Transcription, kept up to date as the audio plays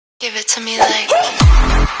Give it to me like.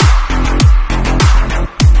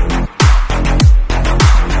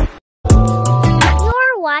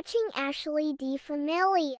 You're watching Ashley D.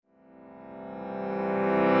 Familia.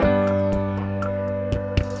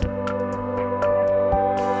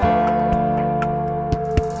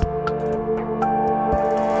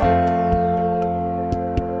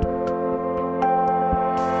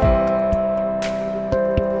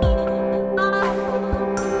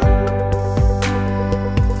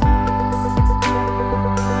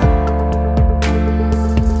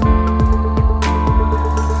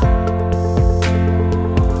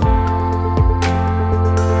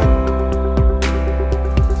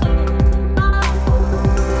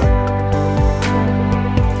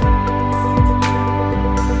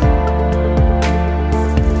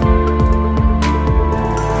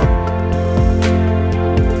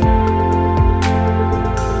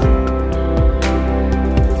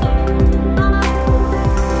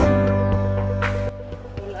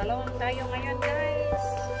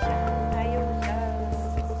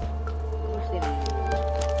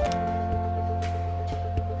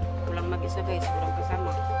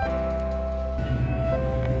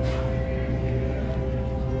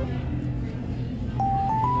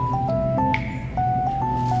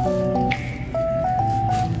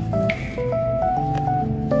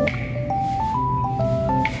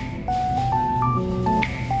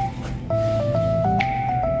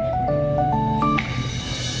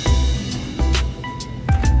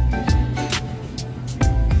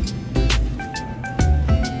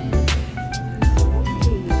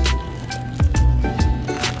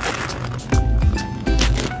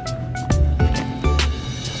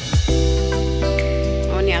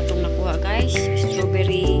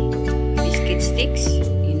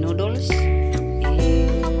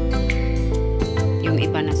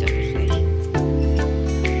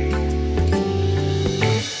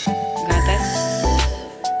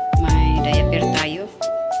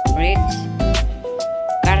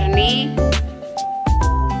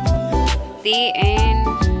 And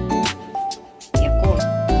Yakult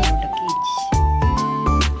for the kids.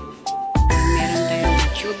 Meron tayong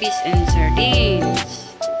chubis and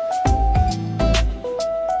sardines.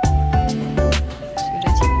 So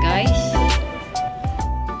that's it, guys.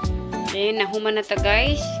 Okay, nahuman na ta,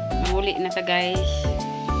 guys. Mahuli na ta, guys.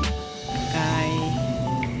 Kay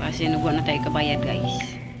pasinugo na tayo kabayad, guys.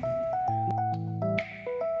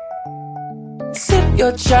 Sip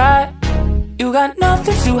your chai. You got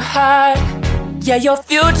nothing to hide. Yeah, your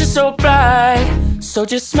future's so bright. So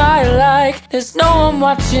just smile like there's no one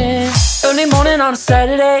watching. Early morning on a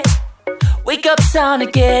Saturday. Wake up, time to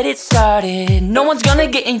get it started. No one's gonna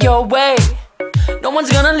get in your way. No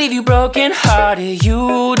one's gonna leave you broken hearted.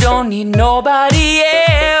 You don't need nobody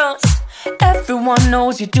else. Everyone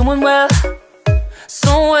knows you're doing well.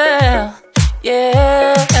 So well,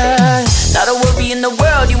 yeah. Not a worry in the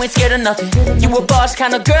world, you ain't scared of nothing. You a boss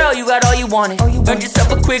kind of girl, you got all you wanted. Earned yourself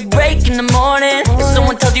a quick break in the morning. If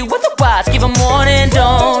someone tells you otherwise, give a warning.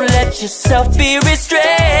 Don't let yourself be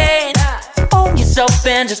restrained. Own yourself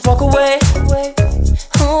and just walk away.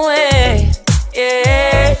 Away,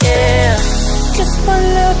 yeah, yeah. Just one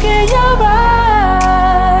look in your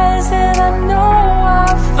eyes and I know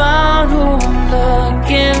I found who I'm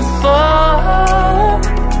looking for.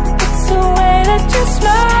 It's the way that you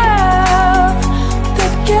smile.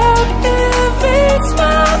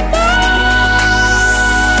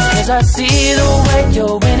 Cause I see the way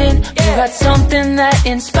you're winning. You got something that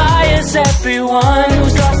inspires everyone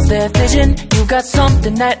who's lost their vision. You got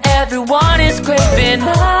something that everyone is craving.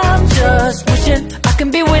 I'm just wishing I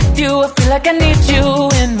can be with you. I feel like I need you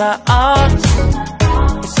in my arms.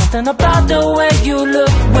 It's something about the way you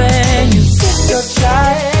look when you sip your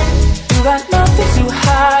chai. You got nothing to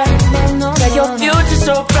hide. Yeah, your future's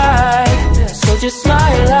so bright. So just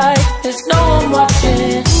smile like there's no one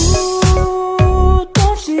watching. Ooh,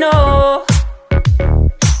 don't you know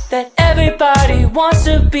that everybody wants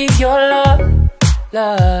to be your love,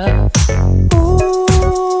 love.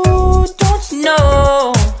 Ooh, don't you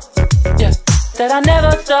know, yeah, that I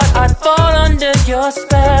never thought I'd fall under your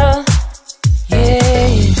spell. Yeah,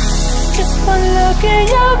 just one look in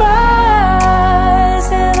your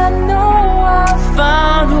eyes and I know I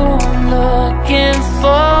found who I'm looking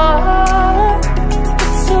for.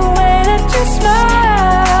 It's the way that you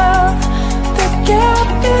smile that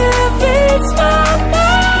captivates my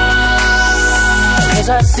mind. Cause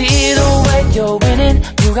I see the way you're winning.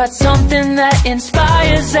 You got something that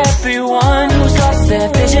inspires everyone who's lost their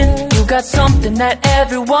vision. You got something that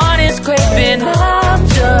everyone is craving. I'm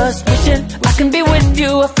just wishing I can be with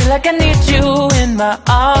you. I feel like I need you in my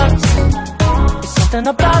arms. It's something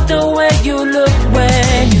about the way you look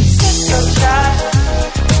when you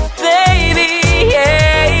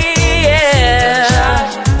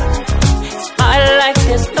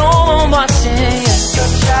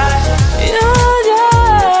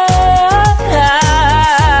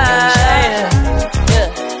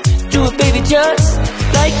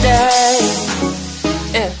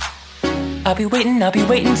be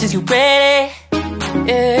waiting till you're ready.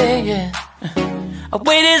 Yeah, yeah. I'll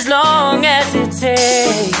wait as long as it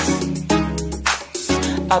takes.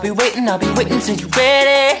 I'll be waiting till you're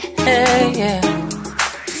ready. Yeah, yeah.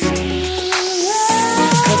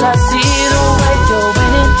 Cause I see the way you're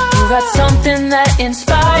winning. You got something that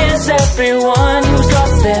inspires everyone who's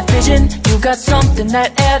lost their vision. You got something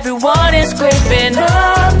that everyone is craving.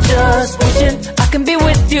 I'm just wishing I can be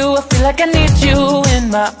with you. I feel like I need you in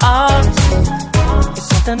my arms. There's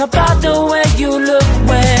something about the way you look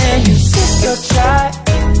when you sip your chai.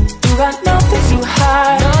 You got nothing to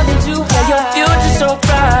hide. Yeah, your future's so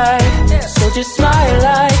bright. So just smile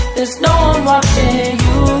like there's no one watching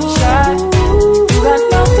you shine. You got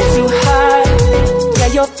nothing to hide.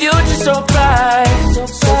 Yeah, your future's so bright.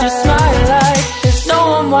 So just smile like there's no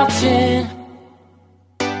one watching.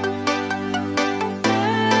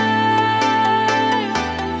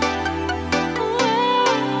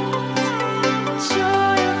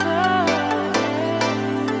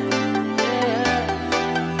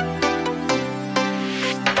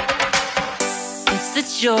 It's the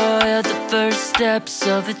joy of the first steps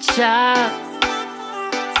of a child.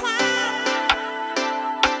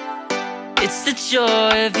 It's the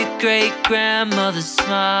joy of your great-grandmother's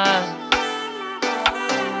smile.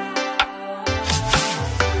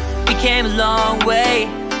 We came a long way,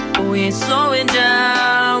 but we ain't slowing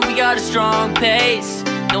down. We got a strong pace,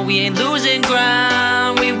 no, we ain't losing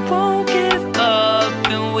ground. We won't give up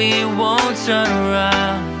and we won't turn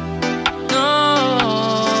around. No,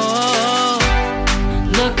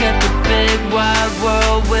 look at the big wide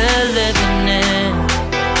world we're living in.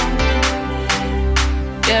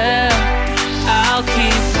 Yeah, I'll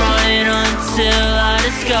keep running until I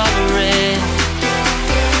discover it.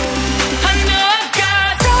 I know I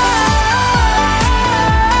got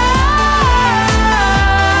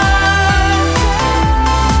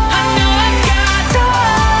I know I got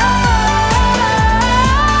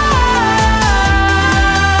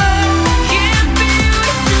can't be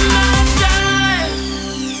wasting my time.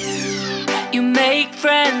 You make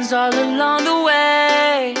friends all along the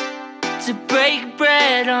way to break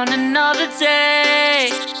bread on another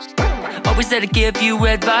day. Always there to give you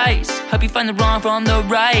advice, help you find the wrong from the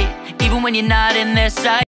right, even when you're not in their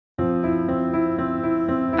sight.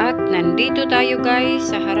 At nandito tayo guys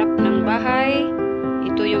sa harap ng bahay.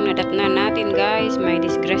 Ito yung nadatnan natin guys, may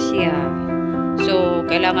disgrasya. So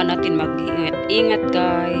kailangan natin mag-ingat-ingat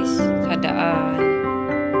guys sa daan.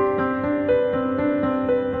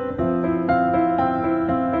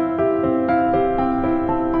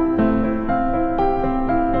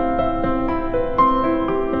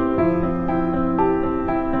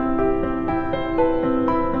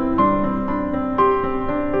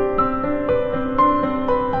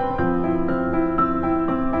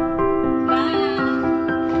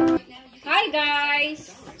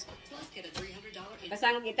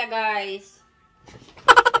 Pasang kita guys.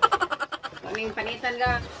 Kaming panitan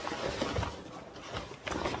ga.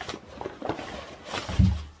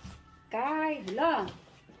 Kay, hala.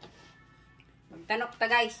 Magtanok ta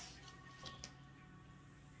guys.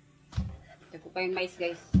 Ito ko pa yung mais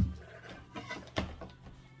guys.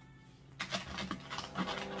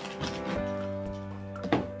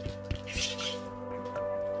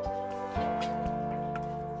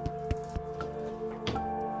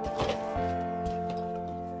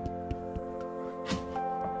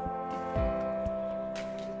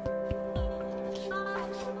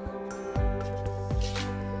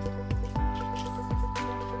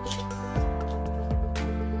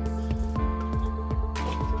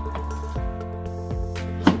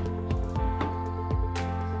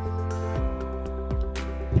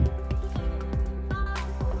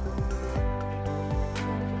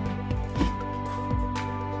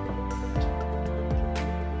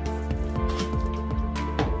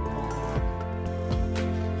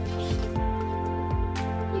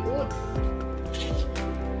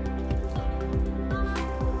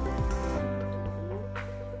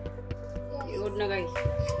 Na guys.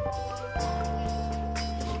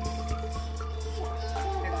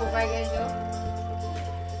 Nagpupay guys oh.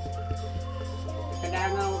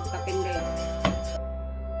 Kadangaw kapin guys.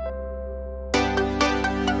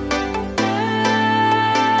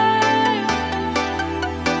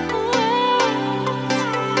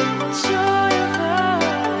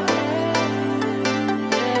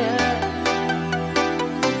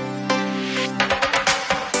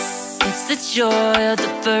 The joy of the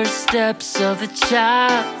first steps of a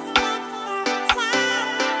child.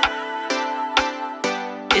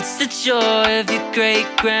 It's the joy of your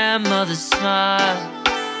great-grandmother's smile.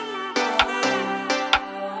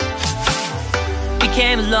 We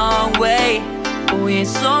came a long way, but we ain't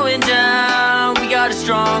slowing down. got a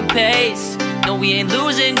strong pace. No, we ain't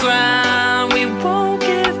losing ground. We won't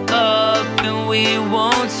give up and we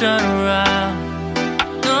won't turn around.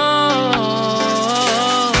 No.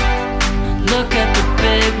 Look at the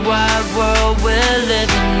big wide world we're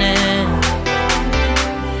living in.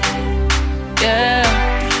 Yeah,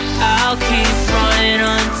 I'll keep running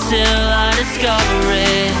until I discover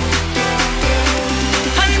it.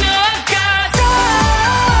 I know I've got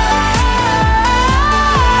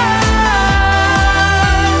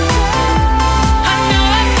I know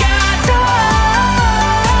I've got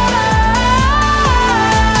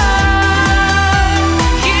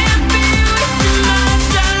can't be wasting my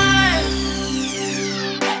time.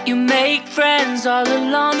 You make friends all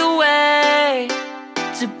along the way,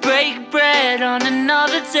 to break bread on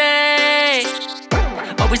another day.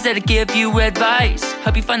 Always there to give you advice,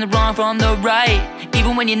 help you find the wrong from the right.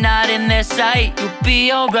 Even when you're not in their sight, you'll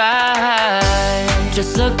be alright.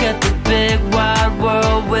 Just look at the big wide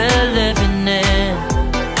world we're living in.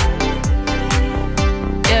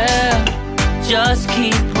 Yeah, just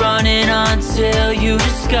keep running until you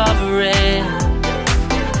discover it.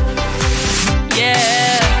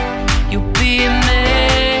 Yeah, you'll be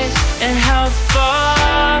amazed at how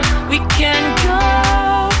far we can go.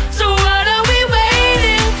 So what are we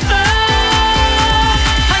waiting for?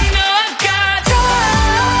 I know I've got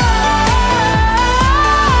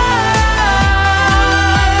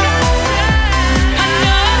I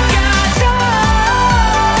know I've got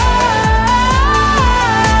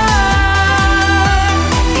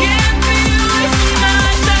can't be wasting my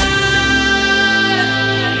time.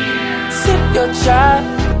 Sip your chai,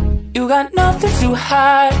 you got nothing to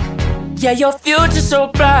hide. Yeah, your future's so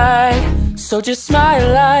bright, so just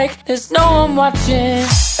smile like there's no one watching.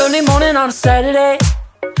 Early morning on a Saturday,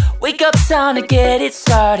 wake up, time to get it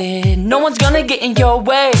started. No one's gonna get in your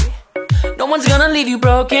way, no one's gonna leave you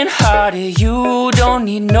broken hearted. You don't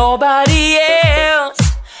need nobody else,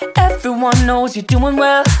 everyone knows you're doing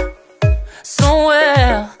well, so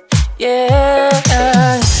well, yeah.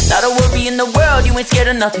 Not a worry in the world, you ain't scared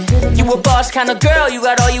of nothing. You a boss kind of girl, you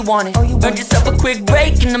got all you wanted. Earned yourself a quick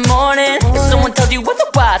break in the morning. If someone tells you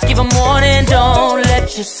otherwise, give 'em warning. Don't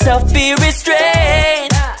let yourself be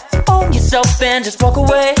restrained, own yourself and just walk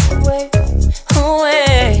away.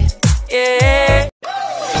 Away, yeah.